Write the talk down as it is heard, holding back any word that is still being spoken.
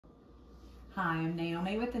Hi, I'm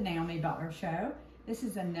Naomi with the Naomi Butler Show. This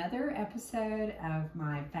is another episode of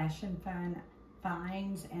my fashion fun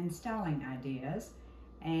finds and styling ideas.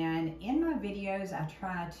 And in my videos, I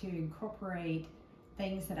try to incorporate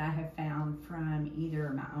things that I have found from either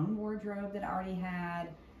my own wardrobe that I already had,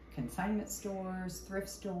 consignment stores, thrift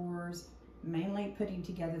stores, mainly putting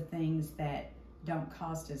together things that don't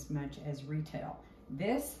cost as much as retail.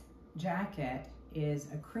 This jacket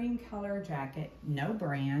is a cream color jacket, no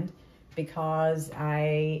brand, because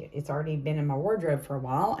it's already been in my wardrobe for a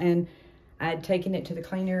while, and I'd taken it to the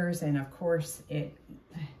cleaners, and of course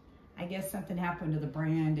I guess something happened to the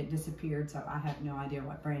brand, it disappeared, so I have no idea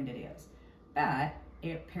what brand it is. But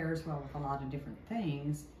it pairs well with a lot of different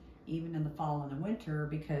things, even in the fall and the winter,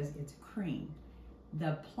 because it's cream.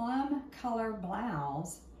 The plum color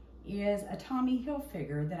blouse is a Tommy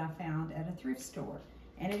Hilfiger that I found at a thrift store,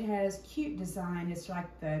 and it has cute design. It's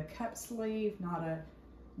like the cup sleeve, not a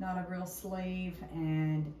real sleeve,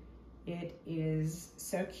 and it is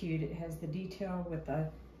so cute. It has the detail with the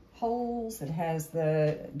holes. It has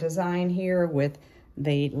the design here with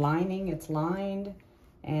the lining. It's lined,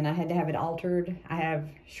 and I had to have it altered. I have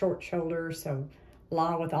short shoulders, so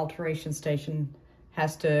law with alteration station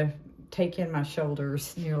has to take in my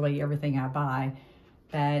shoulders nearly everything I buy,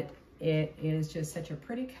 but it is just such a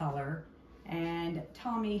pretty color. And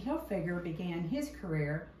Tommy Hilfiger began his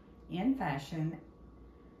career in fashion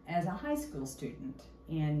as a high school student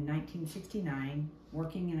in 1969,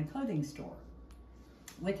 working in a clothing store.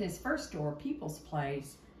 With his first store, People's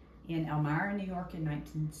Place, in Elmira, New York in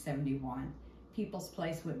 1971. People's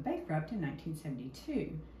Place went bankrupt in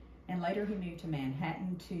 1972, and later he moved to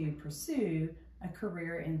Manhattan to pursue a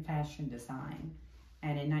career in fashion design.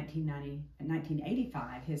 And in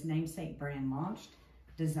 1985, his namesake brand launched,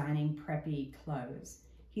 designing preppy clothes.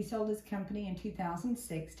 He sold his company in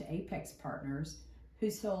 2006 to Apex Partners, who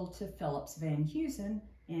sold to Phillips Van Heusen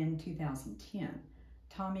in 2010.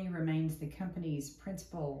 Tommy remains the company's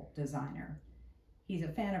principal designer. He's a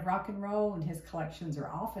fan of rock and roll, and his collections are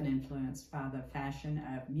often influenced by the fashion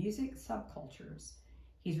of music subcultures.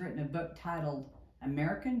 He's written a book titled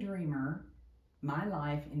American Dreamer, My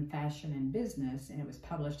Life in Fashion and Business, and it was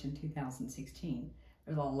published in 2016.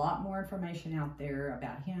 There's a lot more information out there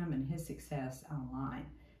about him and his success online.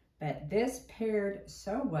 But this paired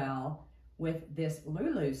so well with this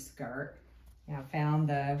Lulu skirt. I found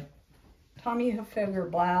the Tommy Hilfiger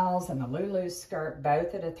blouse and the Lulu skirt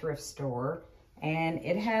both at a thrift store, and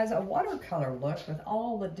it has a watercolor look with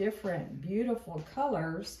all the different beautiful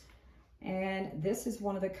colors, and this is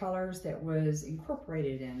one of the colors that was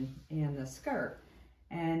incorporated in the skirt.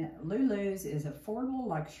 And Lulu's is affordable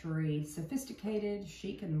luxury, sophisticated,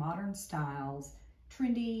 chic and modern styles,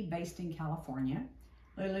 trendy, based in California.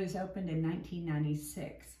 Lulu's opened in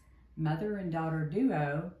 1996. Mother and daughter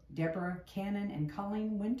duo, Deborah Cannon and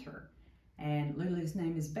Colleen Winter. And Lulu's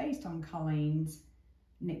name is based on Colleen's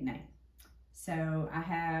nickname. So I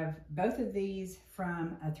have both of these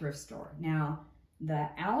from a thrift store. Now, the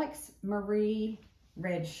Alex Marie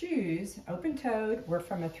red shoes, open-toed, were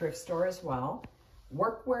from a thrift store as well.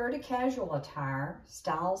 Workwear to casual attire,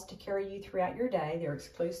 styles to carry you throughout your day. They're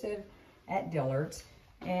exclusive at Dillard's,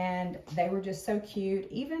 and they were just so cute.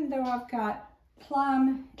 Even though I've got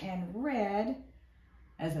plum and red,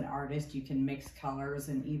 as an artist, you can mix colors,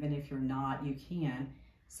 and even if you're not, you can.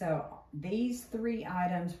 So these three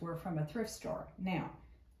items were from a thrift store. Now,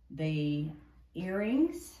 the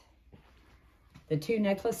earrings, the two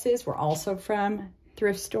necklaces were also from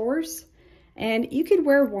thrift stores. And you could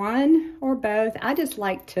wear one or both. I just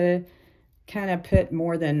like to kind of put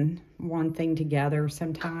more than one thing together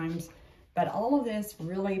sometimes. But all of this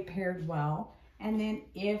really paired well. And then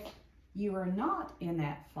if you are not in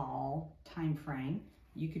that fall time frame,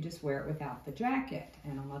 you could just wear it without the jacket.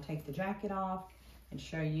 And I'm going to take the jacket off and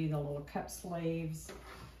show you the little cup sleeves.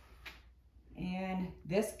 And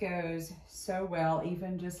this goes so well,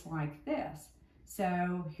 even just like this.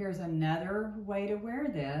 So here's another way to wear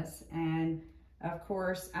this. And of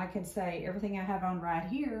course, I can say everything I have on right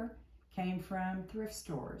here came from thrift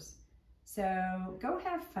stores. So go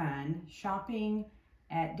have fun shopping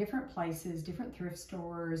at different places, different thrift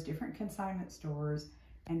stores, different consignment stores,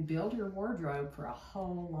 and build your wardrobe for a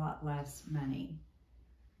whole lot less money.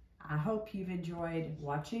 I hope you've enjoyed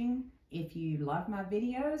watching. If you love my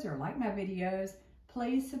videos or like my videos,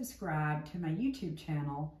 please subscribe to my YouTube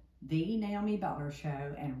channel, The Naomi Butler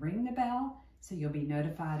Show, and ring the bell so you'll be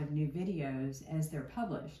notified of new videos as they're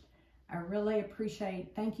published. I really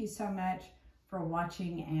appreciate, thank you so much for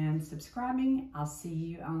watching and subscribing. I'll see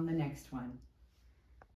you on the next one.